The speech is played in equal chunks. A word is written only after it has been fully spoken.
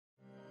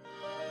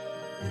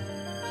Alright,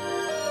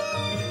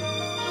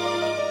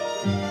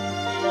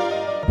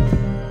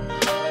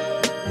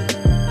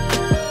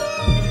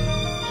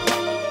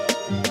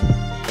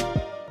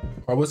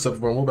 what's up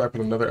everyone? We're back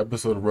with another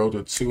episode of Road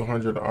to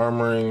 200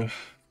 Armoring.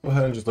 Go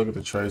ahead and just look at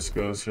the trade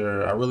skills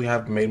here. I really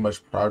haven't made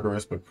much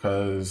progress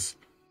because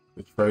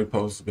the trade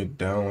post has been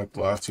down like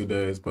the last 2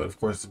 days, but of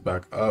course it's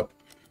back up.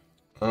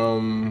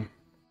 Armoring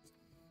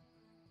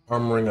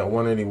at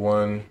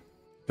 181.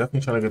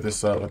 Definitely trying to get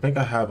this up. I think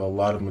I have a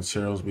lot of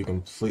materials, to be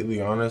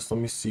completely honest. Let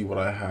me see what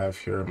I have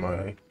here in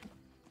my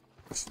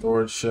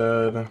storage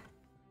shed.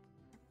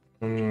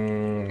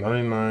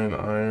 99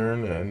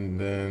 iron, and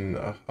then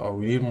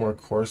we need more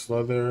coarse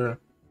leather.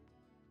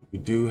 We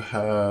do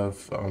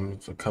have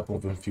a couple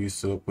of infused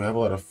silk. We have a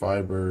lot of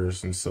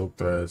fibers and silk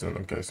threads, and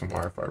okay, some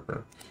wire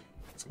fiber.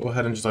 Let's go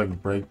ahead and just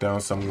like break down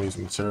some of these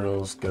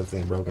materials, get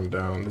everything broken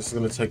down. This is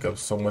gonna take up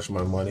so much of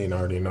my money, and I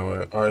already know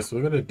it. All right, so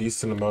we got a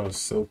decent amount of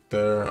silk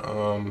there.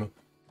 I'm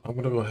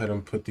gonna go ahead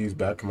and put these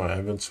back in my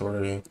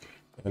inventory,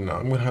 and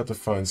I'm gonna have to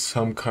find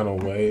some kind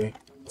of way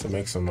to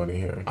make some money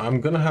here. I'm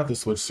gonna have to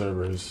switch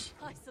servers.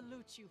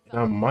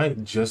 And I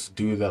might just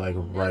do that like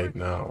right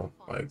now.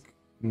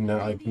 Now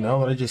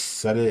that I just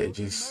said it,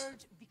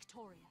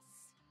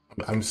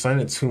 I'm saying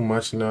it too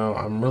much now.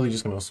 I'm really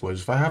just gonna switch.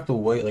 If I have to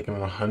wait like in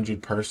a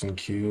 100-person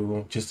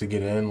queue just to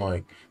get in,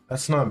 like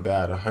that's not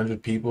bad.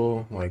 100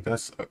 people, like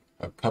that's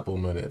a couple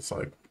minutes,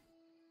 like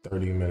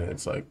 30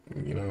 minutes, like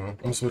you know.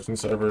 I'm switching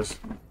servers.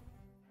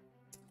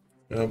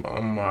 Yep, I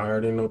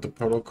already know what the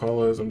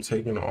protocol is. I'm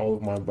taking all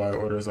of my buy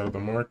orders out of the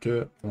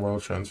market and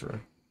world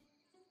transfer.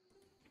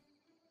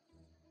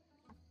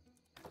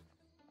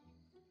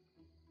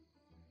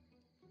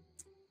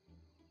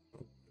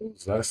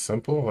 It's that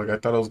simple? Like I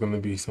thought it was gonna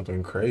be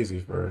something crazy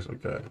first.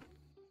 Okay.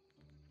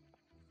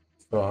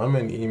 So I'm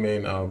in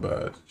email now,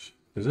 but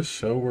does this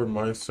show where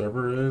my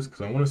server is?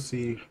 Because I want to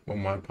see what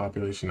my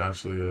population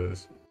actually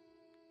is.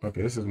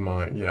 Okay, this is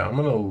mine. Yeah, I'm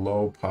on a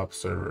low pop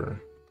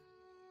server.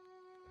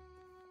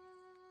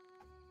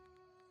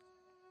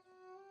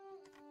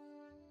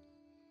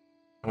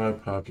 High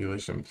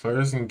population.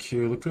 Players in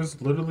queue. Look,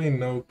 there's literally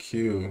no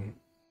queue.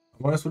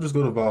 I might as well just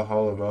go to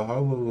Valhalla.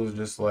 Valhalla was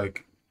just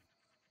like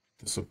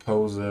the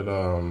supposed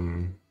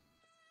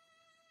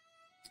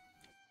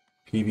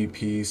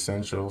PvP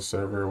central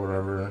server or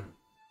whatever.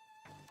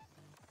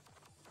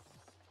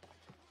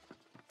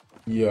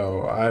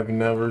 Yo, I've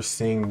never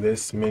seen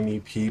this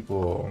many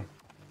people.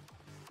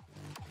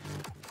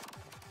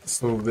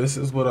 So this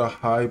is what a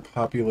high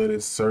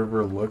populated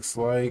server looks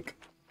like.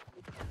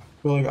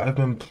 I feel like I've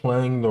been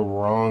playing the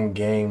wrong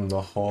game the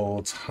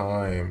whole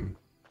time.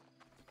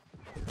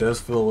 It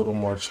does feel a little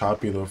more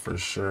choppy though for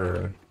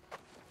sure.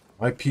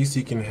 My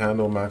PC can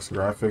handle max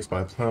graphics, but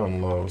I play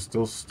on low.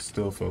 Still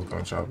feels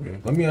kind of choppy.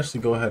 Let me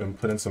actually go ahead and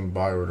put in some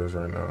buy orders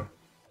right now.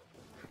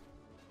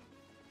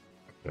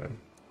 Okay.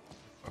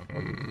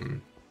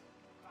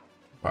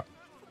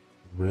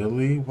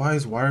 Really? Why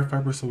is wire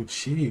fiber so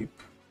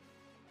cheap?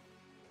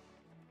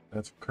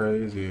 That's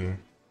crazy.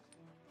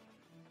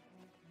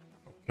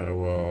 Okay,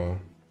 well,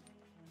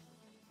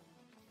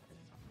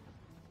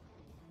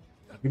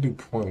 I can do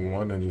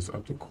 0.1 and just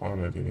up the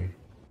quantity.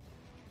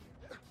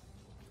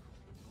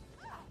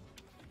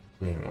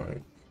 I mean,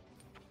 like,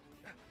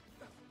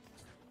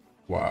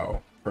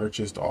 wow,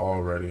 purchased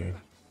already.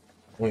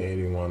 Only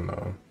 81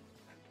 though.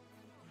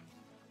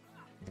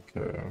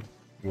 Okay,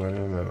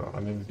 I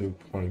need to do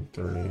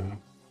 0.3.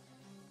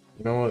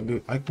 You know what,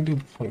 dude? I can do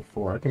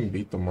 0.4. I can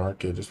beat the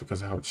market just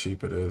because of how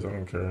cheap it is. I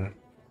don't care.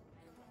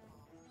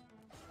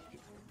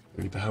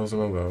 3,000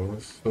 of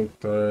those. Silk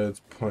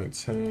threads,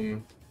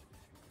 0.10.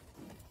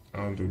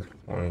 I'll do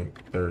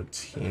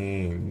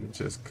 0.13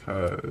 just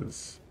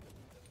cause.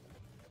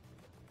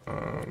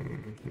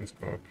 Let's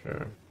go up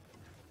here.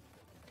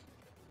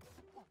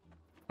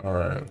 All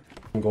right,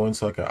 I'm going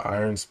to like an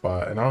iron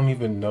spot, and I don't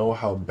even know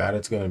how bad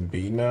it's gonna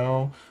be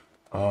now.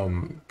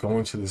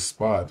 Going to this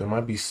spot, there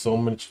might be so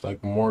much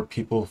like more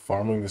people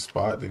farming the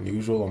spot than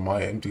usual on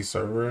my empty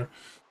server.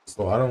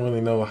 So I don't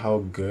really know how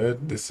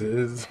good this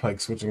is,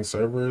 like switching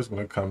servers when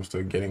it comes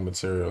to getting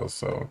materials.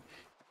 So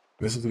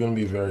this is gonna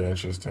be very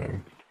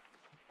interesting.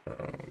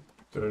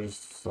 There's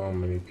so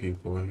many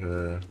people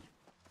here.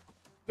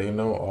 They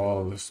know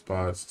all the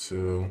spots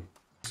too.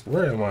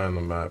 Where am I on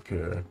the map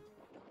here?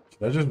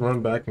 Should I just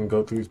run back and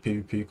go through these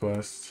PvP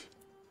quests?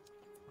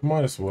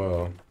 Might as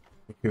well.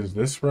 Because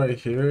this right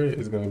here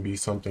is going to be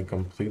something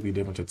completely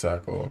different to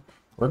tackle.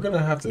 We're going to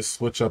have to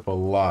switch up a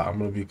lot. I'm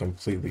going to be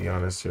completely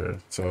honest here.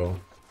 So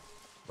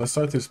let's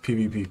start this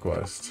PvP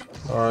quest.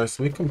 Alright,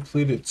 so we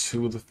completed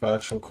 2 of the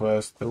faction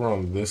quests. They were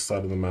on this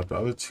side of the map. The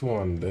other 2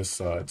 on this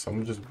side. So I'm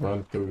going to just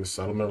run through the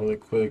settlement really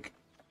quick.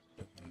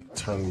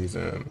 Turn these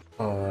in.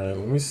 Alright,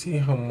 let me see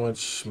how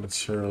much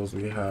materials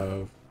we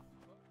have.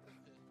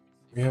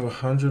 We have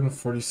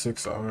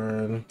 146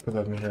 iron, put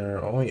that in here.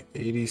 Only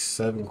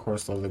 87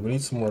 coarse leather. We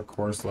need some more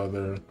coarse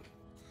leather.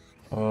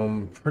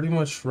 Pretty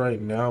much right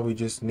now we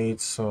just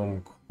need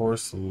some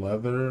coarse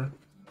leather.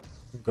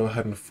 Go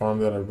ahead and farm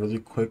that up really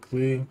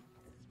quickly.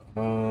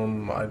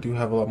 I do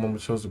have a lot more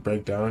materials to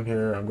break down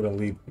here. I'm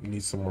gonna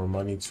need some more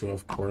money too,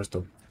 of course,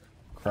 to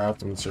craft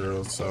the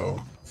materials.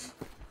 So,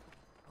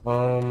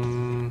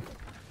 um,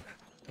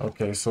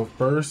 okay. So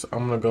first,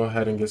 I'm gonna go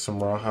ahead and get some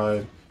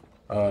rawhide,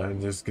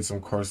 and just get some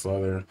coarse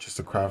leather just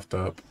to craft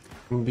up.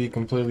 I'm gonna be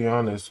completely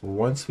honest.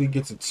 Once we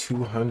get to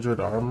 200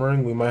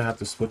 armoring, we might have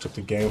to switch up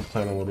the game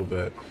plan a little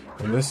bit.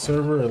 In this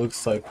server, it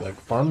looks like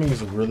farming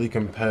is really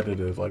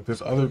competitive. Like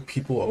there's other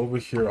people over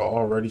here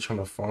already trying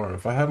to farm.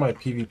 If I had my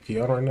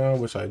PvP on right now,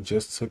 which I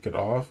just took it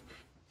off,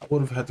 I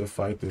would have had to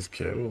fight this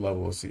kid. What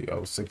level was he? I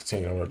was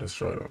 16. I would have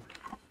destroyed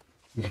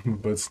him.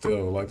 But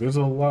still, like there's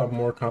a lot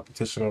more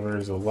competition over here.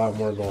 There's a lot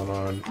more going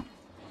on.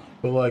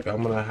 I feel like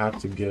I'm gonna have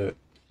to get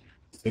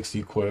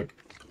 60 quick.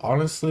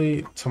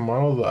 Honestly,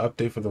 tomorrow the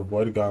update for the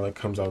Void Gauntlet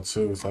comes out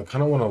too, so I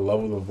kind of want to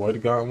level the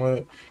Void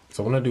Gauntlet.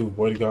 So I want to do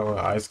Void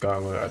Gauntlet, Ice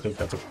Gauntlet. I think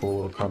that's a cool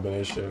little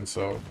combination,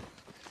 so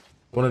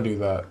I want to do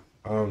that.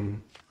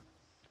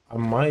 I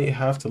might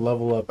have to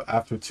level up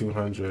after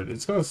 200.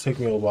 It's gonna take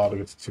me a while to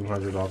get to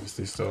 200,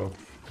 obviously. So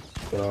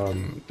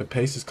the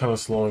pace is kind of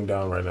slowing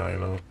down right now, you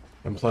know.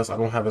 And plus, I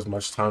don't have as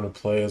much time to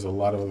play as a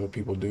lot of other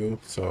people do,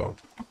 so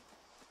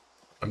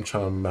I'm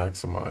trying to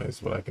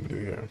maximize what I can do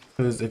here.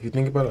 Because if you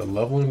think about it,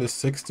 leveling to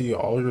 60,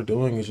 all you're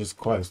doing is just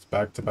quests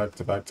back to back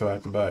to back to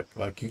back to back.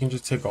 Like you can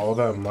just take all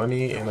that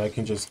money and I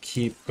can just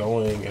keep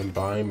going and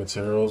buying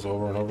materials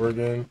over and over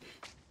again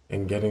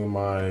and getting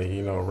my,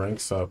 you know,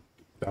 ranks up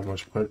that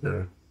much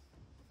quicker.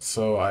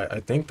 So I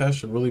think that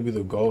should really be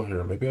the goal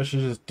here. Maybe I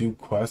should just do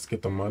quests,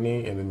 get the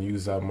money, and then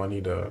use that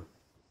money to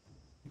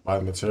buy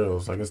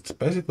materials. Like it's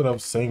basically what I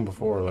was saying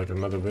before, like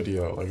another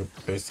video, like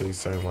basically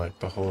saying like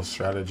the whole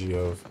strategy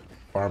of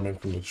farming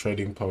from the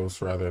trading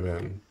post rather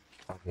than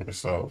farming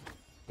yourself.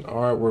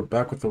 All right, we're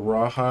back with the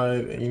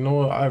rawhide, and you know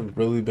what I've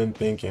really been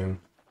thinking?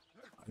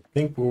 I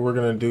think what we're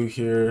gonna do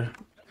here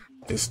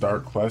is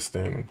start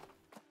questing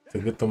to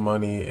get the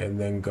money and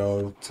then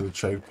go to the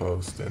trade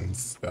post and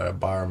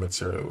buy our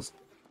materials.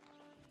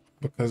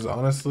 Because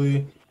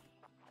honestly,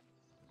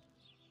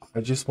 I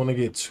just want to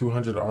get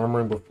 200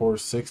 armoring before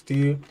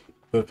 60,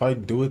 but if I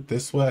do it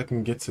this way, I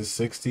can get to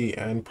 60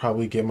 and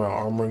probably get my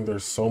armoring there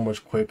so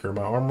much quicker.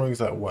 My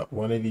armoring's at what,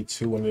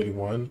 182,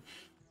 181?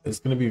 It's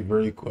gonna be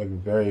very quick,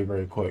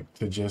 very quick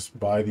to just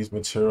buy these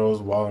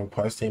materials while I'm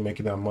questing,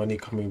 making that money,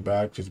 coming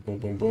back, just boom,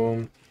 boom,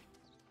 boom.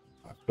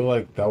 I feel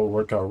like that would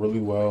work out really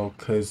well,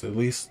 because at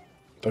least,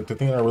 like the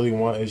thing that I really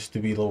want is to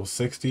be level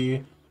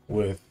 60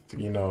 with,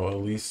 you know, at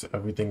least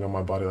everything on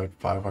my body, like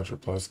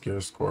 500 plus gear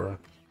score.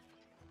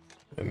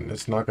 And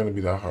it's not going to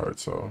be that hard,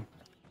 so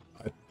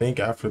I think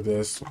after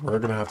this we're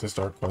gonna have to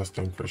start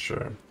questing for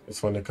sure.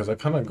 It's funny because it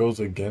kind of goes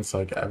against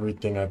like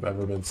everything I've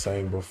ever been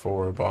saying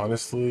before, but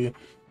honestly,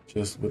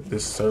 just with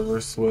this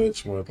server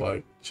switch, with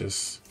like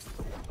just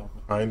how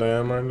behind I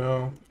am right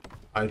now,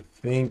 I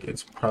think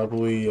it's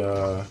probably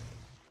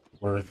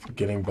worth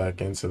getting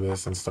back into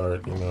this and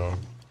start, you know,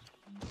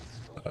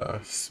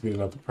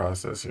 speeding up the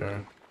process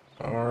here.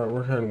 All right,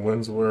 we're here in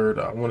Windsward.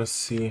 I want to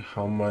see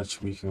how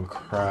much we can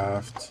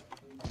craft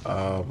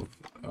in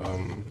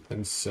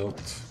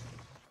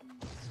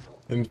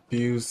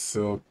infused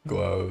silk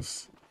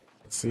gloves.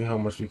 Let's see how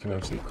much we can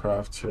actually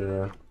craft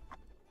here.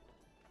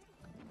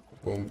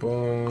 Boom,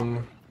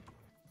 boom.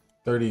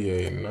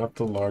 38, not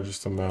the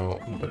largest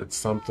amount, but it's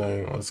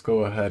something. Let's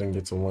go ahead and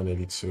get to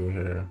 182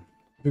 here.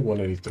 Maybe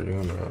 183,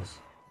 who knows?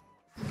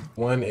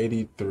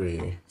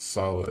 183,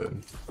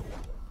 solid.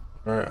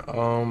 All right,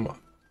 I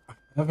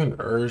have an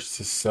urge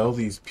to sell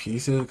these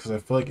pieces because I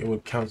feel like it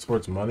would count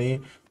towards money,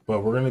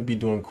 but we're gonna be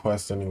doing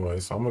quests anyway,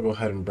 so I'm gonna go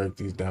ahead and break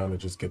these down and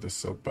just get the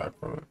silk back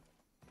from it.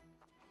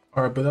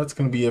 All right, but that's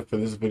gonna be it for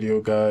this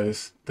video,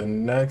 guys. The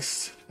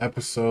next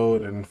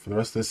episode and for the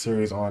rest of the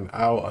series on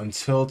out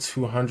until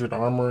 200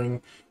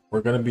 armoring,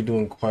 we're gonna be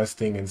doing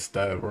questing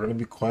instead. We're gonna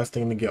be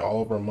questing to get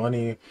all of our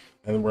money,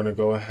 and we're gonna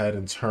go ahead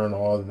and turn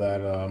all of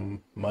that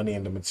money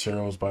into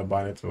materials by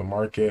buying it to the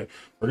market.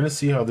 We're gonna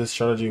see how this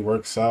strategy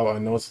works out. I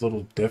know it's a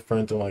little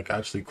different than like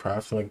actually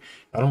crafting. Like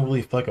I don't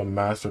really feel like a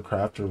master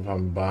crafter if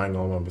I'm buying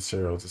all my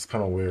materials. It's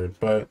kind of weird,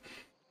 but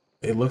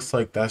it looks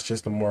like that's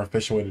just a more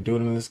efficient way to do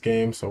it in this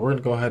game. So we're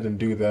gonna go ahead and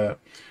do that.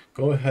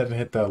 Go ahead and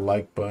hit that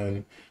like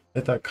button,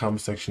 hit that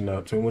comment section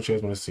up, tell me what you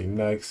guys want to see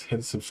next, hit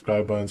the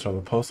subscribe button, turn on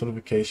the post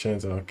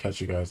notifications, and I'll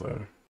catch you guys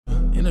later.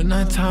 In the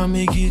nighttime,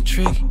 it get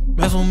tricky.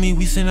 Mess with me,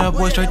 we send that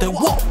boy straight there.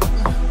 Whoa!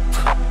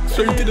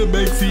 Straight to the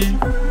backseat.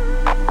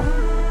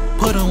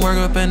 Put him work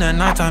up in the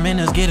nighttime,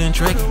 and it's getting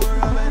tricky.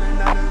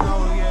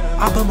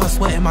 I put my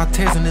sweat and my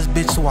tears in this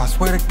bitch, so I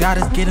swear to God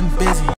it's getting busy.